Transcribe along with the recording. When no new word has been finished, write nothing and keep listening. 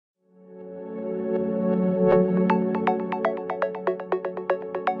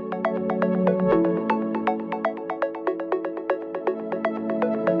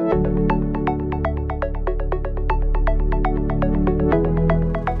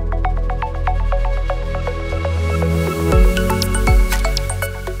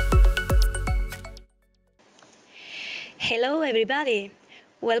everybody.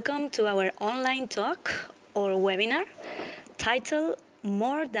 Welcome to our online talk or webinar titled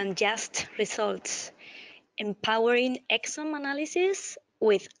More Than Just Results, Empowering Exome Analysis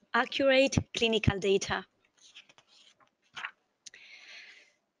with Accurate Clinical Data.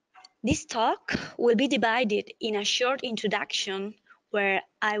 This talk will be divided in a short introduction where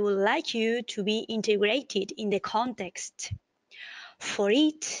I would like you to be integrated in the context. For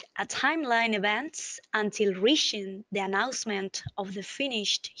it, a timeline events until reaching the announcement of the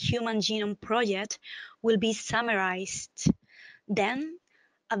finished Human Genome Project will be summarized. Then,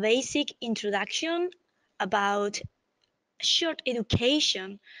 a basic introduction about short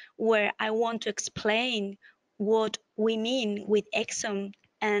education where I want to explain what we mean with exome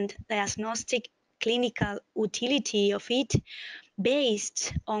and diagnostic clinical utility of it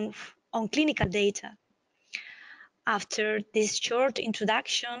based on clinical data. After this short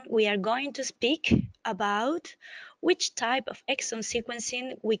introduction, we are going to speak about which type of exome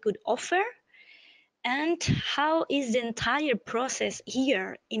sequencing we could offer and how is the entire process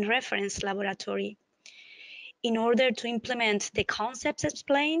here in reference laboratory. In order to implement the concepts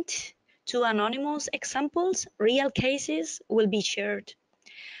explained, two anonymous examples, real cases, will be shared.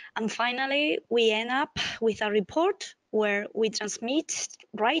 And finally, we end up with a report where we transmit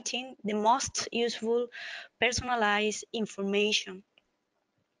writing the most useful personalized information.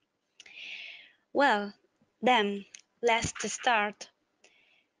 Well, then let's start.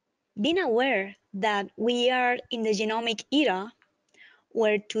 Being aware that we are in the genomic era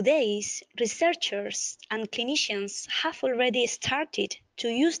where today's researchers and clinicians have already started to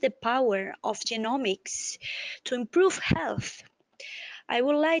use the power of genomics to improve health, I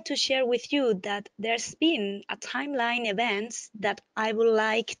would like to share with you that there's been a timeline events that I would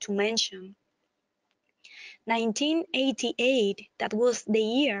like to mention. 1988, that was the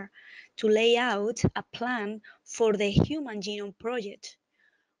year to lay out a plan for the Human Genome Project,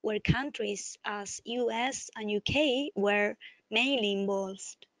 where countries as US and UK were mainly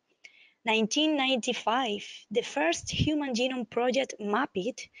involved. 1995, the first Human Genome Project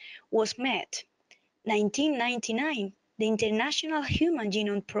mapped was met. 1999, the International Human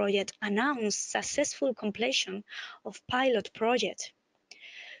Genome Project announced successful completion of pilot project.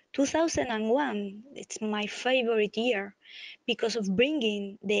 2001, it's my favorite year because of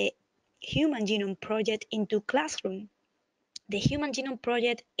bringing the Human Genome Project into classroom. The Human Genome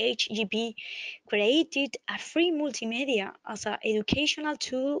Project HGP created a free multimedia as an educational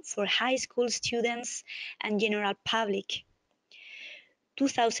tool for high school students and general public.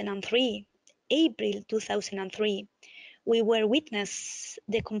 2003, April 2003, we were witness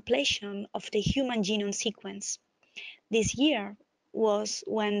the completion of the human genome sequence. This year was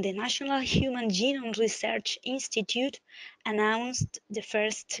when the National Human Genome Research Institute announced the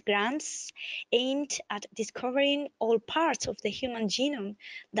first grants aimed at discovering all parts of the human genome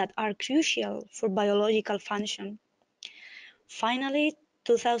that are crucial for biological function. Finally,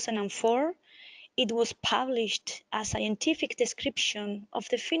 2004, it was published a scientific description of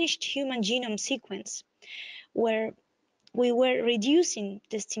the finished human genome sequence, where we were reducing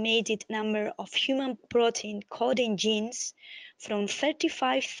the estimated number of human protein coding genes from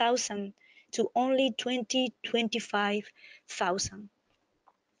 35,000 to only 25,000.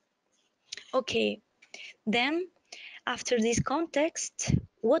 Okay, then after this context,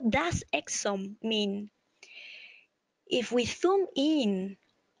 what does exome mean? If we zoom in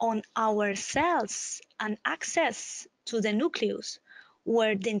on our cells and access to the nucleus,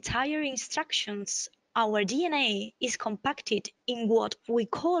 where the entire instructions our DNA is compacted in what we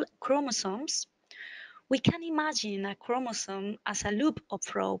call chromosomes, we can imagine a chromosome as a loop of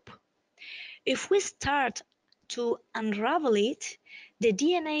rope. If we start to unravel it, the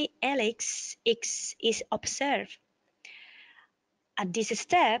DNA helix X is observed. At this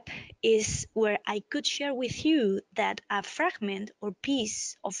step is where I could share with you that a fragment or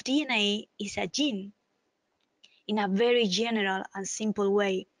piece of DNA is a gene in a very general and simple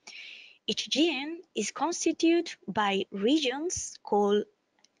way. Each gene is constituted by regions called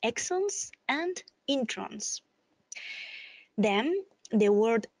exons and introns. Then the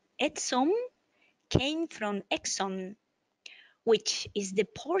word exome came from exon, which is the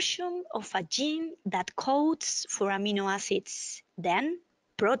portion of a gene that codes for amino acids, then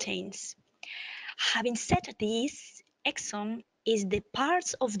proteins. Having said this, exon is the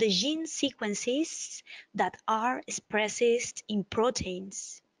parts of the gene sequences that are expressed in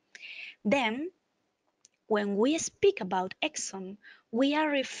proteins. Then, when we speak about exon, we are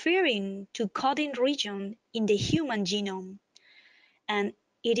referring to coding region in the human genome, and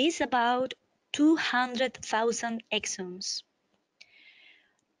it is about 200,000 exons.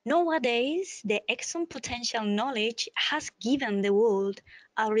 Nowadays, the exome potential knowledge has given the world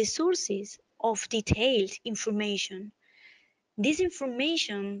a resources of detailed information. This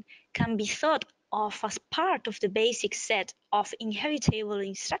information can be thought of as part of the basic set of inheritable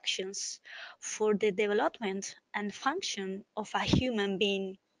instructions for the development and function of a human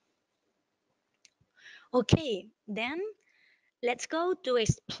being. Okay, then let's go to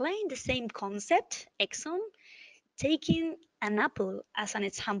explain the same concept, exome, taking an apple as an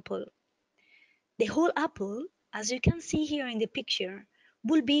example. The whole apple, as you can see here in the picture,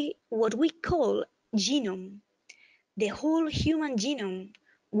 will be what we call genome, the whole human genome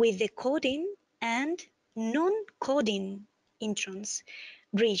with the coding and non-coding introns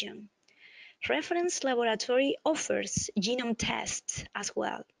region. Reference laboratory offers genome tests as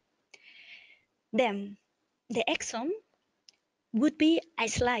well. Then, the exome would be a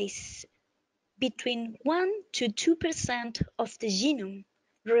slice between 1 to 2% of the genome,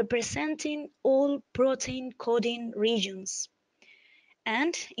 representing all protein coding regions.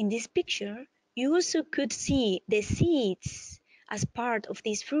 And in this picture, you also could see the seeds as part of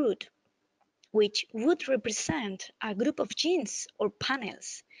this fruit, which would represent a group of genes or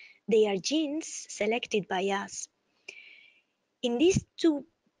panels. They are genes selected by us. In these two,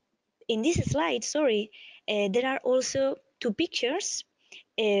 in this slide, there are also two pictures.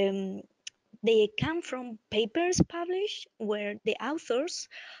 Um, They come from papers published where the authors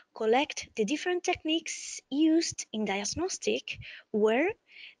collect the different techniques used in diagnostic where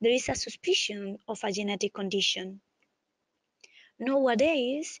there is a suspicion of a genetic condition.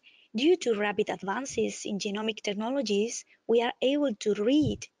 Nowadays, due to rapid advances in genomic technologies, we are able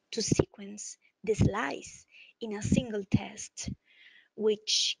to sequence the slice in a single test,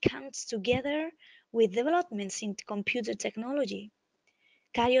 which comes together with developments in computer technology.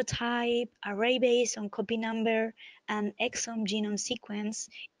 Karyotype, array based on copy number, and exome genome sequence,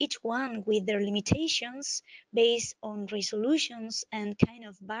 each one with their limitations based on resolutions and kind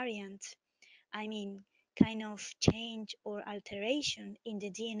of variant. I mean, kind of change or alteration in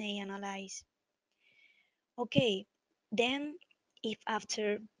the DNA analyze. Okay, then if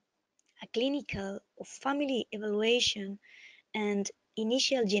after a clinical or family evaluation and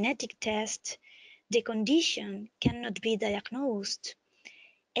initial genetic test, the condition cannot be diagnosed,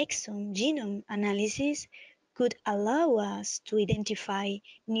 exome genome analysis could allow us to identify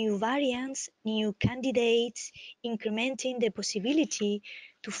new variants, new candidates, incrementing the possibility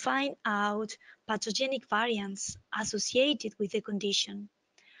to find out pathogenic variants associated with the condition.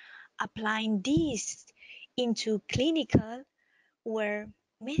 Applying this into clinical, where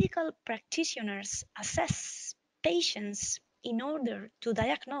medical practitioners assess patients in order to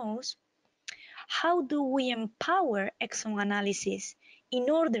diagnose, how do we empower exome analysis in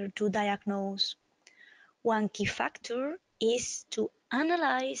order to diagnose? One key factor is to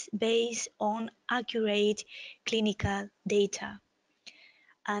analyze based on accurate clinical data.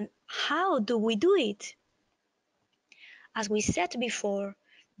 And how do we do it? As we said before,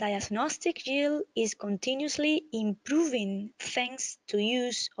 diagnostic yield is continuously improving thanks to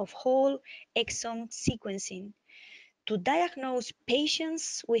use of whole exome sequencing to diagnose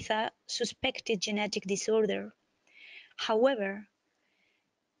patients with a suspected genetic disorder. However,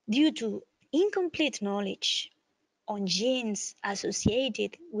 due to incomplete knowledge on genes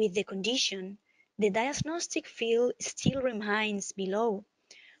associated with the condition, the diagnostic field still remains below.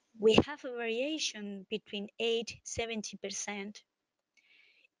 We have a variation between 8–70%.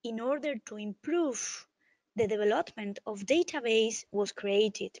 In order to improve, the development of database was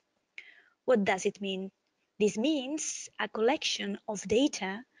created. What does it mean? This means a collection of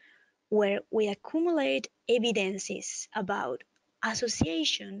data where we accumulate evidences about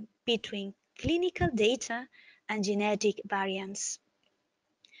association between clinical data and genetic variants.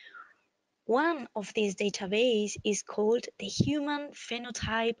 One of these databases is called the Human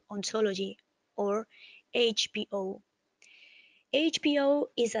Phenotype Ontology, or HPO. HPO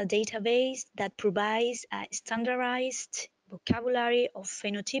is a database that provides a standardized vocabulary of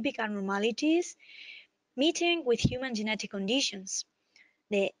phenotypic abnormalities meeting with human genetic conditions.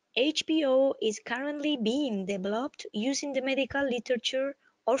 The HPO is currently being developed using the medical literature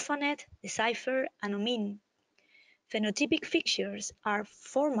Orphanet, Decipher, and OMIN. Phenotypic features are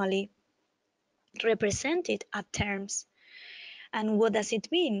formally represented as terms. And what does it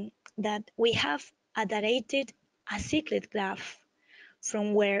mean? That we have a datated acyclic graph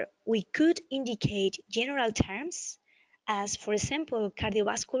from where we could indicate general terms as, for example,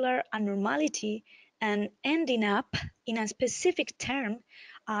 cardiovascular abnormality and ending up in a specific term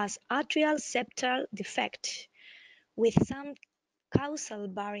as atrial septal defect with some causal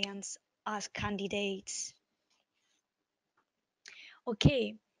variants as candidates.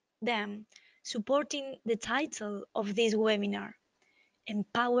 Okay, Then, supporting the title of this webinar,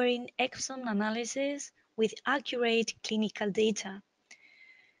 Empowering Exome Analysis with Accurate Clinical Data.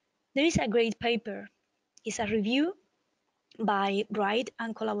 There is a great paper. It's a review by Wright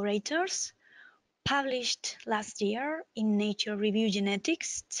and collaborators, published last year in Nature Review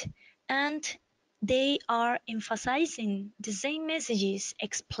Genetics, and they are emphasizing the same messages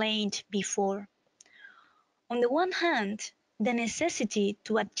explained before. On the one hand, the necessity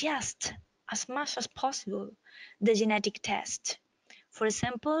to adjust as much as possible the genetic test. For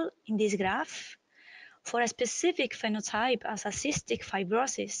example, in this graph, for a specific phenotype as cystic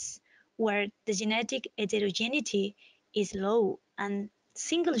fibrosis, where the genetic heterogeneity is low and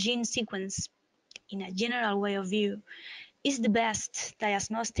single gene sequence, in a general way of view, is the best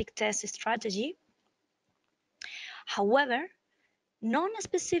diagnostic test strategy. However,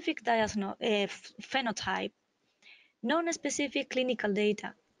 non-specific phenotype, non-specific clinical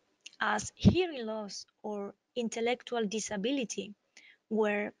data, as hearing loss or intellectual disability,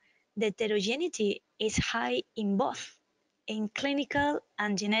 where the heterogeneity is high in both in clinical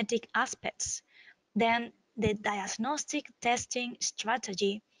and genetic aspects, then the diagnostic testing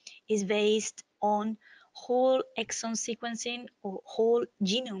strategy is based on whole exome sequencing or whole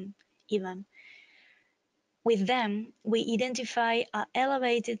genome even. With them, we identify an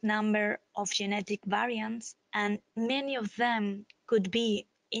elevated number of genetic variants, and many of them could be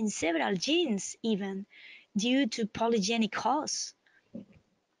in several genes even due to polygenic hosts.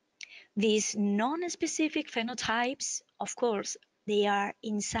 These non-specific phenotypes, of course, they are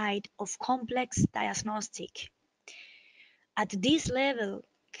inside of complex diagnostic. At this level,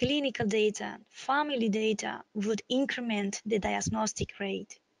 clinical data, family data would increment the diagnostic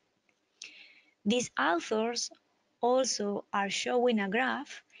rate. These authors also are showing a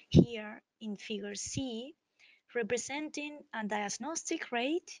graph here in figure C representing a diagnostic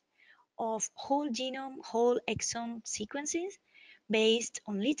rate of whole genome, whole exome sequences based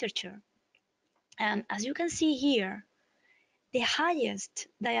on literature. And as you can see here, the highest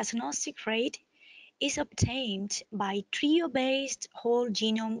diagnostic rate is obtained by trio-based whole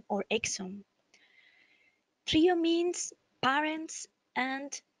genome or exome. Trio means parents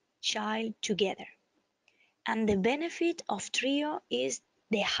and child together. And the benefit of trio is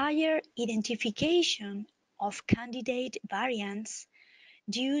the higher identification of candidate variants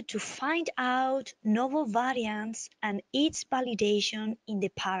due to find out novel variants and its validation in the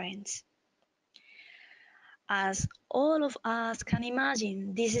parents. As all of us can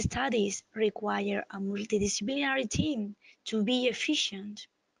imagine, these studies require a multidisciplinary team to be efficient.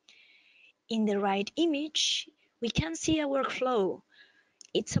 In the right image, we can see a workflow.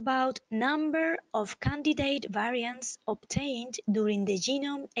 It's about number of candidate variants obtained during the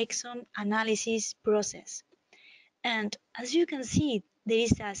genome exome analysis process. And as you can see, there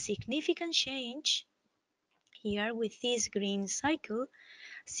is a significant change here with this green cycle,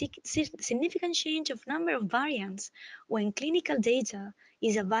 significant change of number of variants when clinical data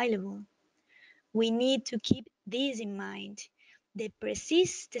is available. We need to keep this in mind. The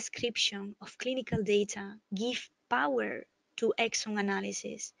precise description of clinical data give power to exome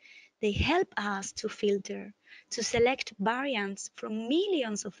analysis. They help us to filter, to select variants from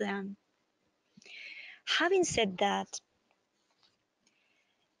millions of them. Having said that,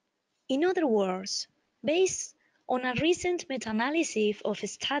 in other words, based on a recent meta-analysis of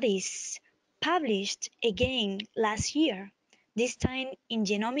studies published again last year, this time in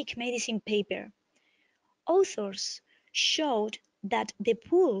Genomic Medicine paper, authors showed that the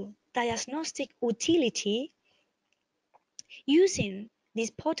pool diagnostic utility using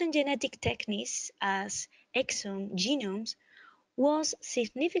these potent genetic techniques as exome genomes was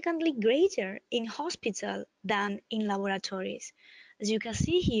significantly greater in hospital than in laboratories. As you can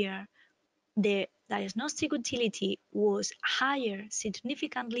see here, the diagnostic utility was higher,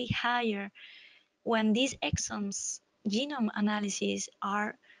 significantly higher, when these exomes genome analyses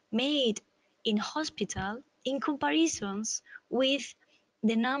are made in hospital in comparisons with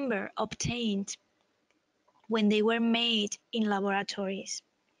the number obtained when they were made in laboratories.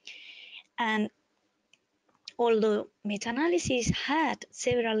 And although meta-analysis had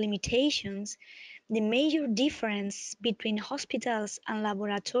several limitations, the major difference between hospitals and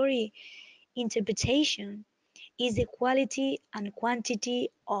laboratory interpretation is the quality and quantity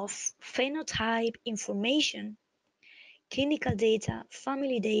of phenotype information, clinical data,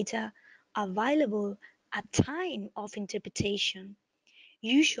 family data available at time of interpretation.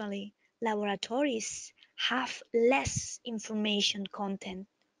 Usually, laboratories have less information content.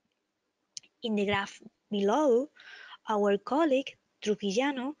 In the graph below, our colleague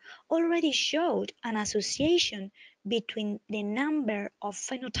Trujillano already showed an association between the number of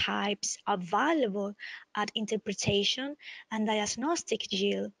phenotypes available at interpretation and diagnostic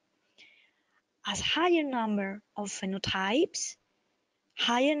yield. As higher number of phenotypes,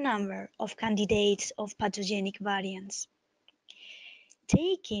 higher number of candidates of pathogenic variants.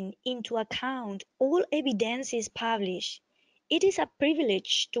 Taking into account all evidences published, it is a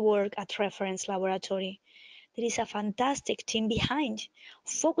privilege to work at reference laboratory. There is a fantastic team behind,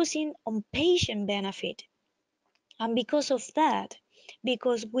 focusing on patient benefit. And because of that,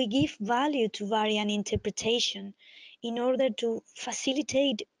 because we give value to variant interpretation in order to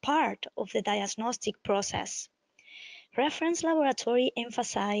facilitate part of the diagnostic process. Reference laboratory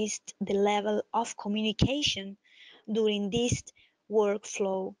emphasized the level of communication during this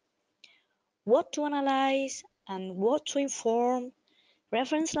workflow. What to analyze and what to inform.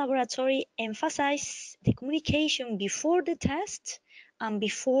 Reference laboratory emphasizes the communication before the test and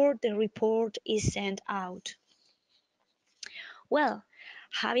before the report is sent out. Well,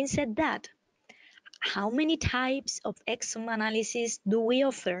 having said that, how many types of exome analysis do we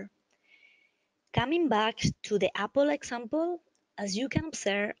offer? Coming back to the apple example, as you can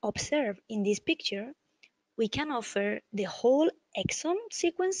observe in this picture, we can offer the whole exome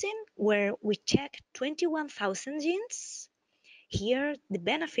sequencing where we check 21,000 genes. Here,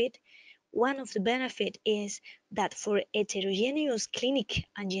 one of the benefit is that for heterogeneous clinic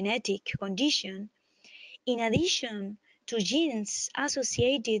and genetic condition, in addition to genes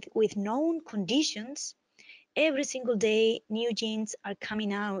associated with known conditions, every single day new genes are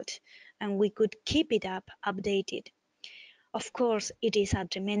coming out and we could keep it updated. Of course, it is a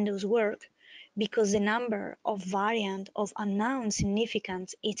tremendous work because the number of variant of unknown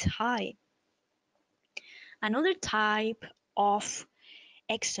significance is high. Another type of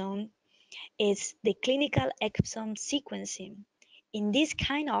exome is the clinical exome sequencing. In this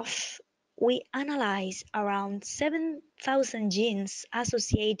kind of, we analyze around 7,000 genes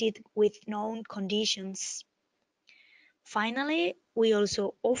associated with known conditions. Finally, we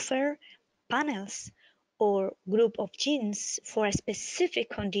also offer panels or group of genes for a specific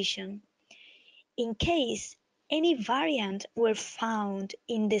condition. In case any variant were found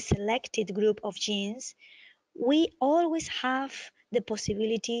in the selected group of genes, we always have the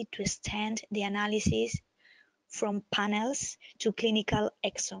possibility to extend the analysis from panels to clinical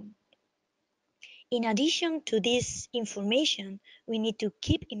exome. In addition to this information, we need to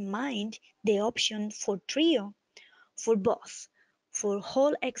keep in mind the option for trio, for both, for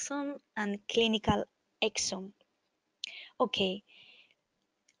whole exome and clinical exome. Okay,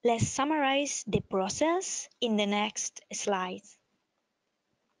 let's summarize the process in the next slide.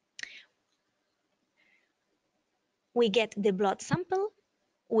 We get the blood sample,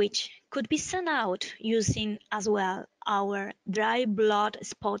 which could be sent out using as well our dry blood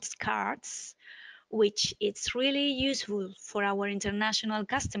spots cards, which is really useful for our international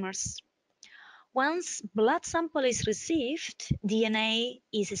customers. Once blood sample is received, DNA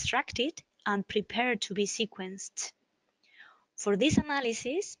is extracted and prepared to be sequenced. For this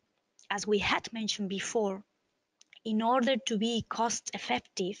analysis, as we had mentioned before, in order to be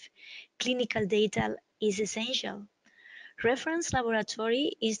cost-effective, clinical data is essential. Reference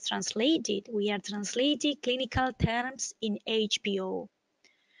laboratory is translated. We are translating clinical terms in HPO.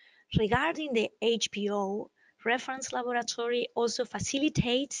 Regarding the HPO, reference laboratory also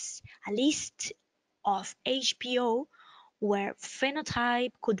facilitates a list of HPO where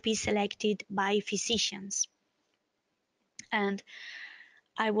phenotype could be selected by physicians. And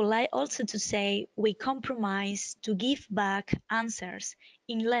I would like also to say we compromise to give back answers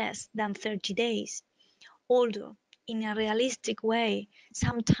in less than 30 days, although in a realistic way,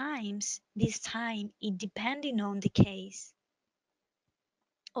 sometimes this time is depending on the case.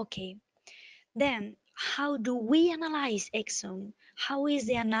 Okay, then how do we analyze exome? How is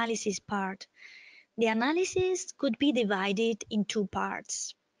the analysis part? The analysis could be divided in two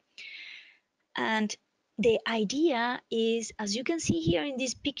parts. And the idea is, as you can see here in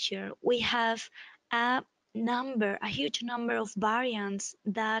this picture, we have a huge number of variants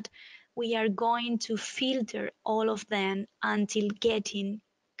that we are going to filter all of them until getting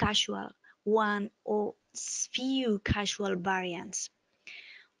one or few casual variants.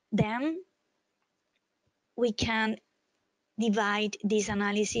 Then we can divide this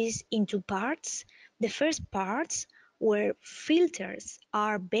analysis into parts. The first parts where filters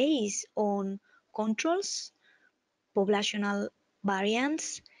are based on controls, populational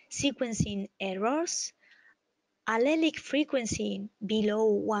variants, sequencing errors, allelic frequency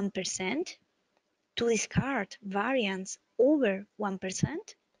below 1%, to discard variants over 1%,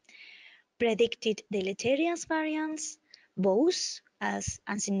 predicted deleterious variants, both as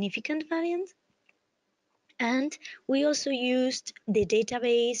insignificant variants, And we also used the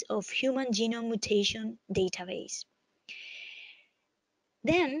database of Human Genome Mutation database.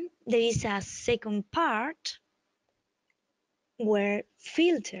 Then there is a second part where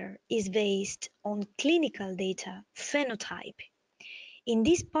filter is based on clinical data phenotype. In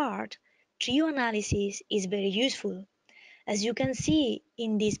this part, trio analysis is very useful. As you can see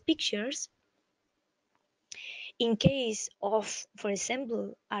in these pictures, in case of, for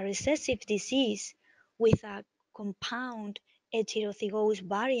example, a recessive disease with a compound heterozygous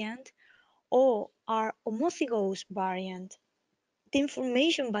variant or a homozygous variant, the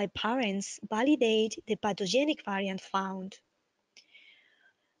information by parents validate the pathogenic variant found.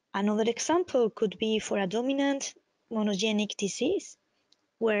 Another example could be for a dominant monogenic disease,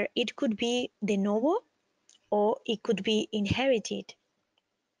 where it could be de novo or it could be inherited.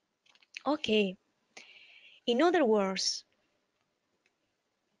 Okay, in other words,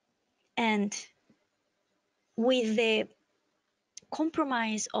 and with the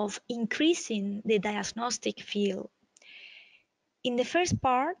compromise of increasing the diagnostic field, in the first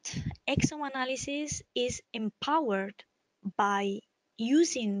part, exome analysis is empowered by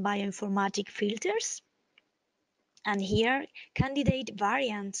using bioinformatic filters. And here, candidate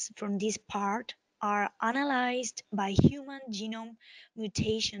variants from this part are analyzed by human genome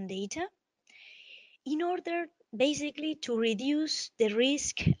mutation data in order basically to reduce the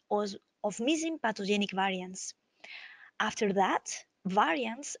risk of missing pathogenic variants. After that,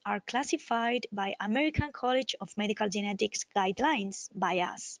 variants are classified by American College of Medical Genetics guidelines by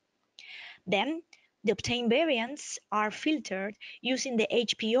us. Then, the obtained variants are filtered using the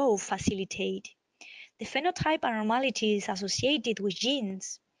HPO facilitate. The phenotype abnormalities associated with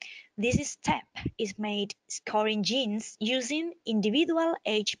genes. This step is made scoring genes using individual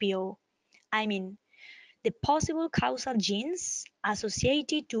HPO. I mean, the possible causal genes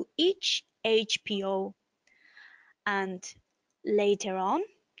associated to each HPO. And later on,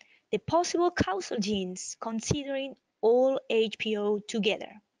 the possible causal genes considering all HPO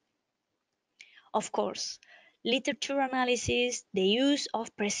together. Of course, literature analysis, the use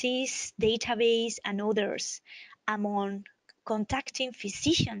of precise database and others among contacting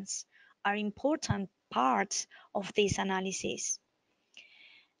physicians are important parts of this analysis.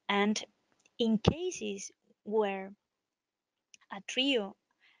 And in cases where a trio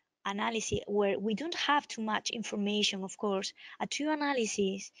analysis, where we don't have too much information, of course, a trio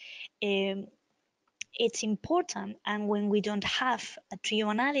analysis it's important, and when we don't have a trio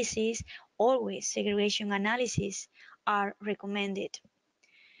analysis, always segregation analysis are recommended.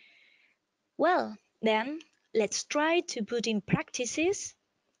 Well, then let's try to put in practices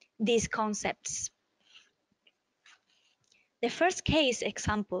these concepts. The first case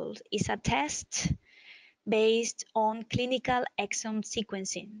example is a test based on clinical exome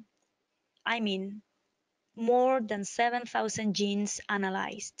sequencing. I mean, more than 7,000 genes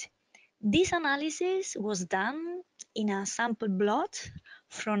analyzed. This analysis was done in a sample blood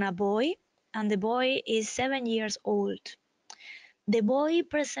from a boy, and the boy is 7 years old. The boy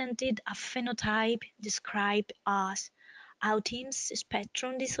presented a phenotype described as autism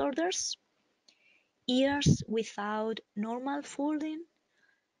spectrum disorders, ears without normal folding,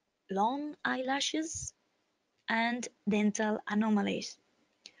 long eyelashes, and dental anomalies.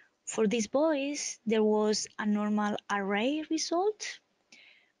 For these boys, there was a normal array result.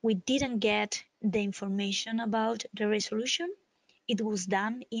 We didn't get the information about the resolution. It was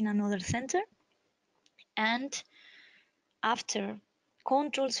done in another center. And after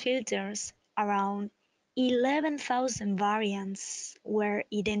controls filters, around 11,000 variants were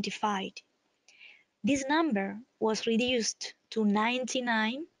identified. This number was reduced to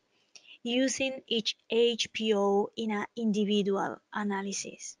 99 using each HPO in an individual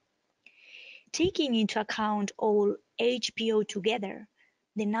analysis. Taking into account all HPO together,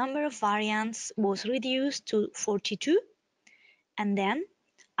 the number of variants was reduced to 42, and then,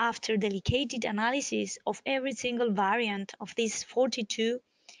 after delicate analysis of every single variant of these 42,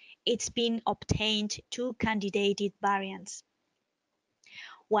 it's been obtained two candidated variants.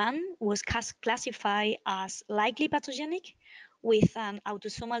 One was classified as likely pathogenic with an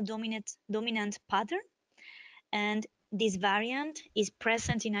autosomal dominant pattern, and this variant is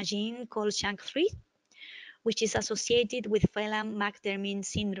present in a gene called SHANK3, which is associated with Phelan-McDermid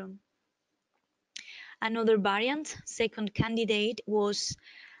syndrome. Another variant, second candidate, was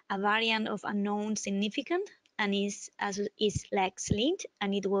a variant of unknown significance and is X-linked,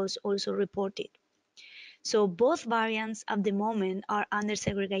 and it was also reported. So both variants at the moment are under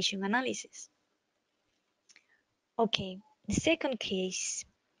segregation analysis. Okay, the second case.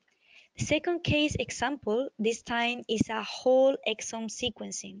 The second case example this time is a whole exome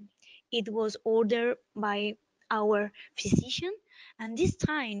sequencing. it was ordered by our physician, and this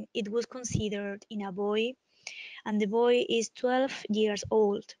time it was considered in a boy, and the boy is 12 years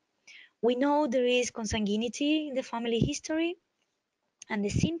old. We know there is consanguinity in the family history, and the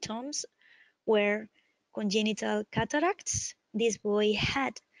symptoms were congenital cataracts. This boy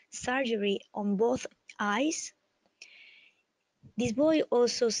had surgery on both eyes. This boy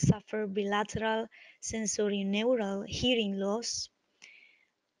also suffered bilateral sensorineural hearing loss,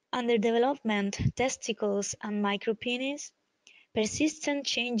 underdevelopment testicles and micropenis, persistent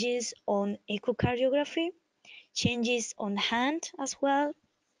changes on echocardiography, changes on hand as well,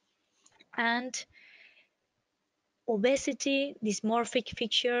 and obesity, dysmorphic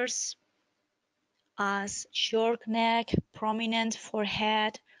features as short neck, prominent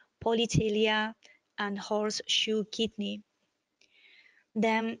forehead, polytelia, and horseshoe kidney.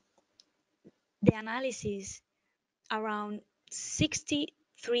 Then the analysis, around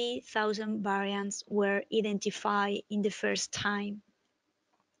 63,000 variants were identified in the first time.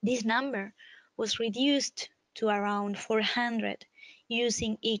 This number was reduced to around 400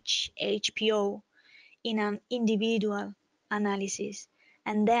 using each HPO in an individual analysis,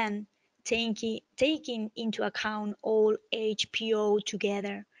 and then taking into account all HPO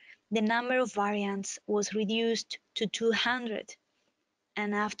together, the number of variants was reduced to 200,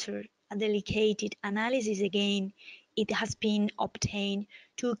 and after a delicate analysis again, it has been obtained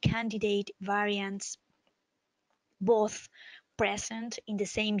two candidate variants, both present in the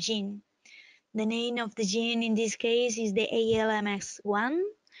same gene. The name of the gene in this case is the ALMX1,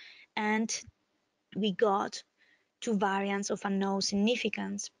 and we got two variants of unknown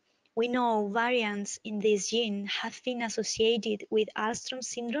significance. We know variants in this gene have been associated with Alström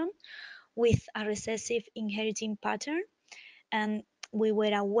syndrome with a recessive inheriting pattern, and we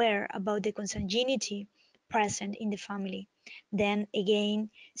were aware about the consanguinity present in the family. Then again,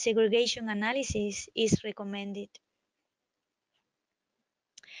 segregation analysis is recommended.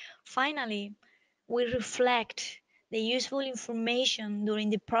 Finally, we reflect the useful information during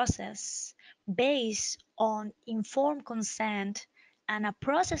the process based on informed consent and a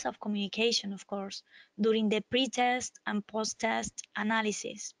process of communication, of course, during the pre-test and post-test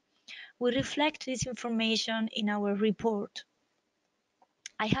analysis. We reflect this information in our report.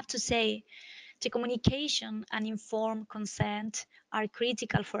 I have to say, the communication and informed consent are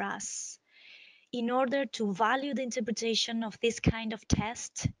critical for us in order to value the interpretation of this kind of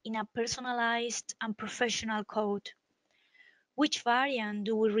test in a personalized and professional code. Which variant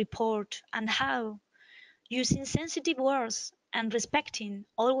do we report and how? Using sensitive words and respecting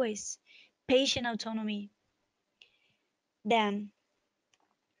always patient autonomy. Then,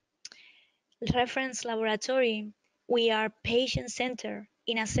 reference laboratory. We are patient-centered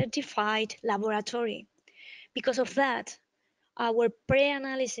in a certified laboratory. Because of that, our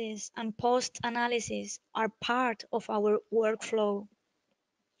pre-analysis and post-analysis are part of our workflow.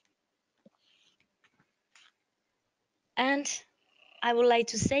 And I would like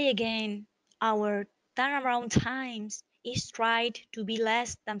to say again, our turnaround times is tried to be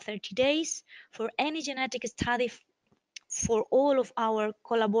less than 30 days for any genetic study for all of our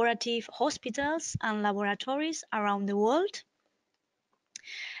collaborative hospitals and laboratories around the world.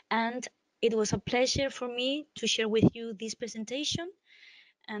 And it was a pleasure for me to share with you this presentation.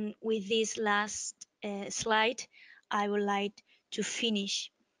 And with this last slide, I would like to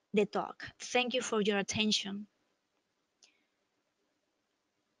finish the talk. Thank you for your attention.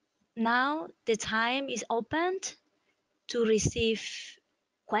 Now the time is opened to receive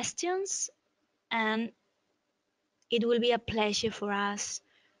questions, and it will be a pleasure for us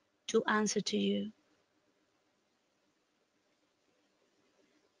to answer to you.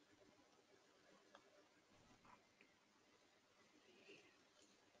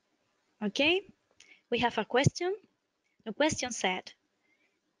 Okay, we have a question. The question said,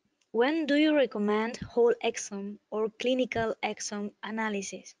 when do you recommend whole exome or clinical exome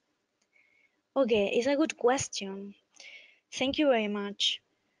analysis? Okay, it's a good question. Thank you very much.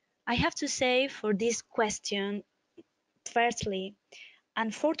 I have to say for this question, firstly,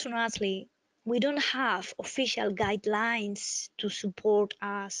 unfortunately, we don't have official guidelines to support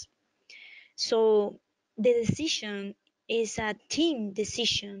us. So the decision is a team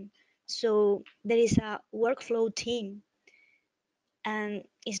decision. So there is a workflow team, and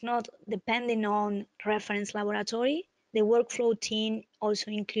it's not depending on reference laboratory. The workflow team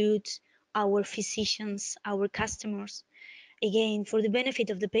also includes our physicians, our customers, again, for the benefit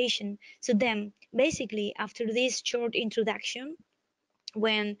of the patient. So then, basically, after this short introduction,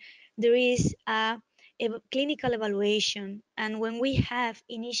 when there is a clinical evaluation and when we have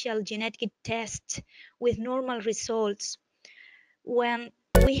initial genetic tests with normal results, when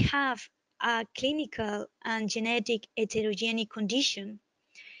we have a clinical and genetic heterogeny condition.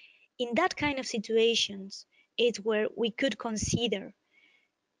 In that kind of situations, it's where we could consider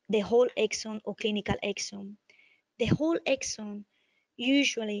the whole exome or clinical exome. The whole exome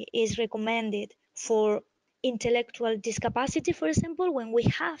usually is recommended for intellectual discapacity, for example, when we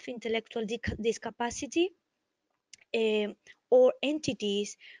have intellectual discapacity, or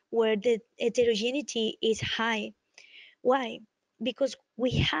entities where the heterogeneity is high. Why? Because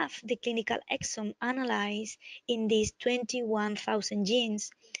we have the clinical exome analyzed in these 21,000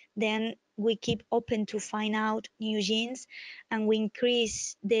 genes. Then we keep open to find out new genes, and we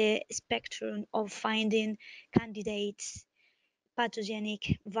increase the spectrum of finding candidates,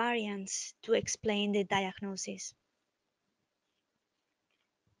 pathogenic variants to explain the diagnosis.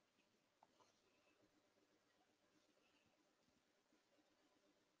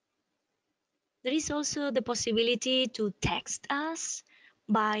 There is also the possibility to text us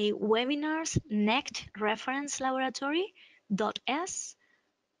by webinars next reference laboratory.s,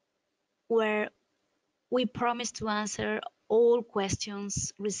 where we promise to answer all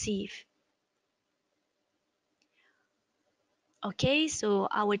questions received. Okay, so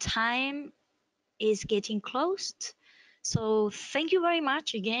our time is getting closed. So thank you very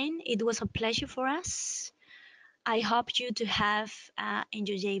much again. It was a pleasure for us. I hope you to have an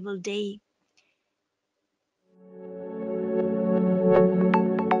enjoyable day.